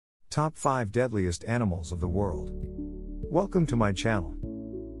Top 5 Deadliest Animals of the World. Welcome to my channel.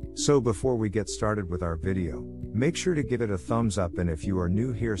 So before we get started with our video, make sure to give it a thumbs up, and if you are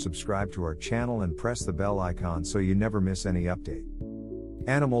new here, subscribe to our channel and press the bell icon so you never miss any update.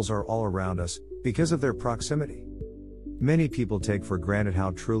 Animals are all around us because of their proximity. Many people take for granted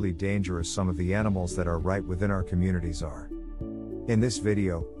how truly dangerous some of the animals that are right within our communities are. In this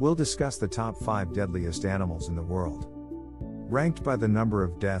video, we'll discuss the top 5 deadliest animals in the world, ranked by the number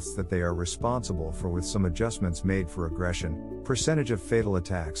of deaths that they are responsible for, with some adjustments made for aggression, percentage of fatal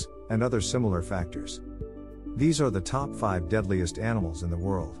attacks, and other similar factors. These are the top 5 deadliest animals in the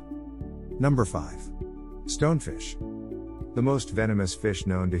world. Number 5. Stonefish. The most venomous fish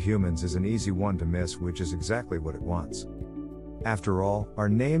known to humans is an easy one to miss, which is exactly what it wants. After all, are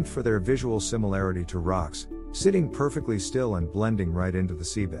named for their visual similarity to rocks, sitting perfectly still and blending right into the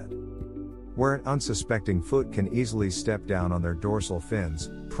seabed, where an unsuspecting foot can easily step down on their dorsal fins,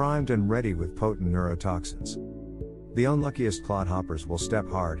 primed and ready with potent neurotoxins. The unluckiest clodhoppers will step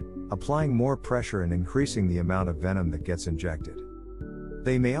hard, applying more pressure and increasing the amount of venom that gets injected.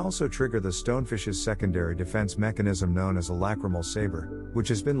 They may also trigger the stonefish's secondary defense mechanism known as a lacrimal saber, which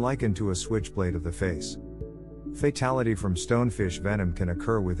has been likened to a switchblade of the face. Fatality from stonefish venom can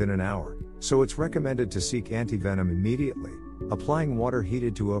occur within an hour, so it's recommended to seek antivenom immediately, applying water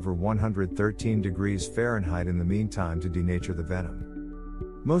heated to over 113 degrees Fahrenheit in the meantime to denature the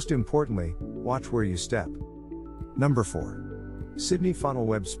venom. Most importantly, watch where you step. Number 4. Sydney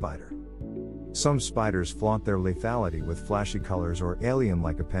funnel-web spider. Some spiders flaunt their lethality with flashy colors or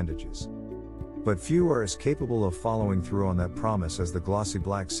alien-like appendages, but few are as capable of following through on that promise as the glossy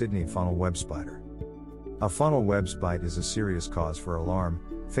black Sydney funnel-web spider. A funnel web's bite is a serious cause for alarm.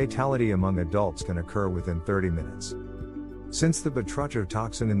 Fatality among adults can occur within 30 minutes. Since the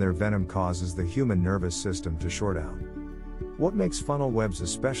botulinum in their venom causes the human nervous system to short out. What makes funnel webs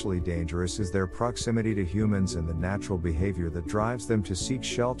especially dangerous is their proximity to humans and the natural behavior that drives them to seek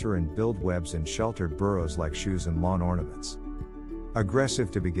shelter and build webs in sheltered burrows like shoes and lawn ornaments.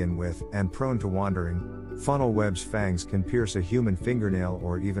 Aggressive to begin with, and prone to wandering, funnel webs' fangs can pierce a human fingernail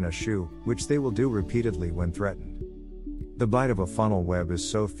or even a shoe, which they will do repeatedly when threatened. The bite of a funnel web is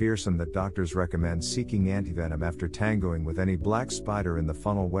so fearsome that doctors recommend seeking antivenom after tangoing with any black spider in the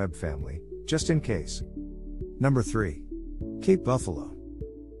funnel web family, just in case. Number 3. Cape buffalo.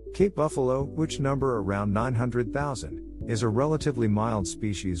 Cape buffalo, which number around 900,000, is a relatively mild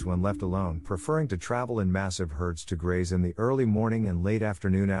species when left alone, preferring to travel in massive herds to graze in the early morning and late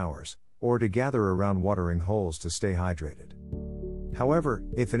afternoon hours, or to gather around watering holes to stay hydrated. However,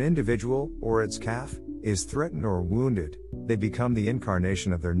 if an individual, or its calf, is threatened or wounded, they become the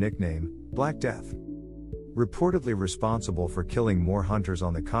incarnation of their nickname, Black Death. Reportedly responsible for killing more hunters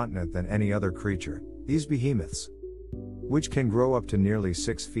on the continent than any other creature, these behemoths, which can grow up to nearly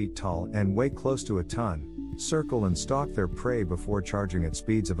 6 feet tall and weigh close to a ton, circle and stalk their prey before charging at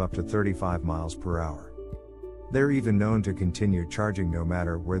speeds of up to 35 miles per hour. They're even known to continue charging no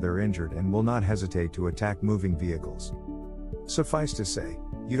matter where they're injured and will not hesitate to attack moving vehicles. Suffice to say,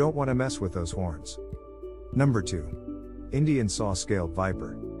 you don't want to mess with those horns. Number 2. Indian saw-scaled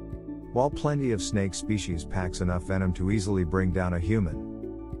viper. While plenty of snake species packs enough venom to easily bring down a human,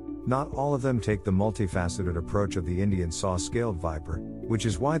 not all of them take the multifaceted approach of the Indian saw-scaled viper, which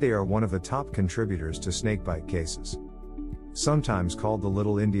is why they are one of the top contributors to snakebite cases. Sometimes called the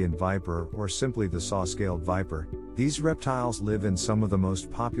little Indian viper or simply the saw-scaled viper, these reptiles live in some of the most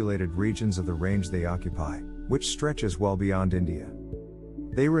populated regions of the range they occupy, which stretches well beyond India.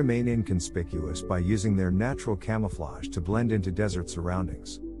 They remain inconspicuous by using their natural camouflage to blend into desert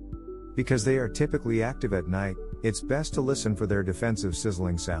surroundings. Because they are typically active at night, it's best to listen for their defensive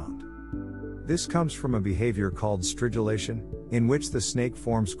sizzling sound. This comes from a behavior called stridulation, in which the snake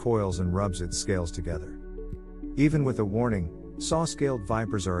forms coils and rubs its scales together. Even with a warning, saw-scaled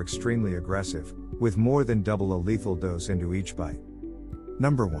vipers are extremely aggressive, with more than double a lethal dose into each bite.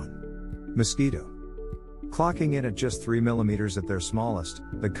 Number 1. Mosquito. Clocking in at just 3 millimeters at their smallest,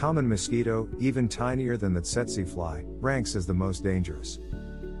 the common mosquito, even tinier than the tsetse fly, ranks as the most dangerous.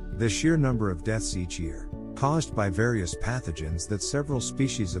 The sheer number of deaths each year, caused by various pathogens that several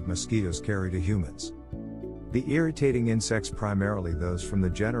species of mosquitoes carry to humans. The irritating insects, primarily those from the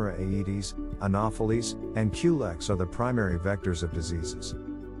genera Aedes, Anopheles, and Culex, are the primary vectors of diseases.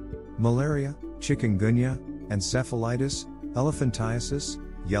 Malaria, chikungunya, encephalitis, elephantiasis,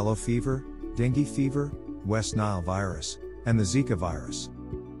 yellow fever, dengue fever, West Nile virus, and the Zika virus,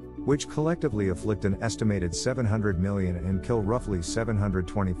 which collectively afflict an estimated 700 million and kill roughly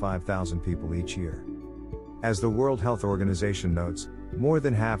 725,000 people each year. As the World Health Organization notes, more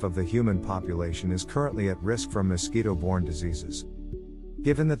than half of the human population is currently at risk from mosquito-borne diseases.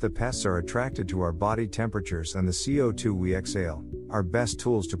 Given that the pests are attracted to our body temperatures and the CO2 we exhale, our best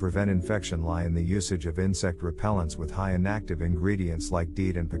tools to prevent infection lie in the usage of insect repellents with high inactive ingredients like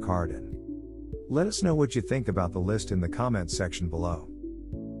DEET and picaridin. Let us know what you think about the list in the comments section below.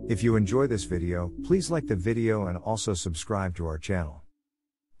 If you enjoy this video, please like the video and also subscribe to our channel.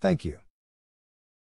 Thank you.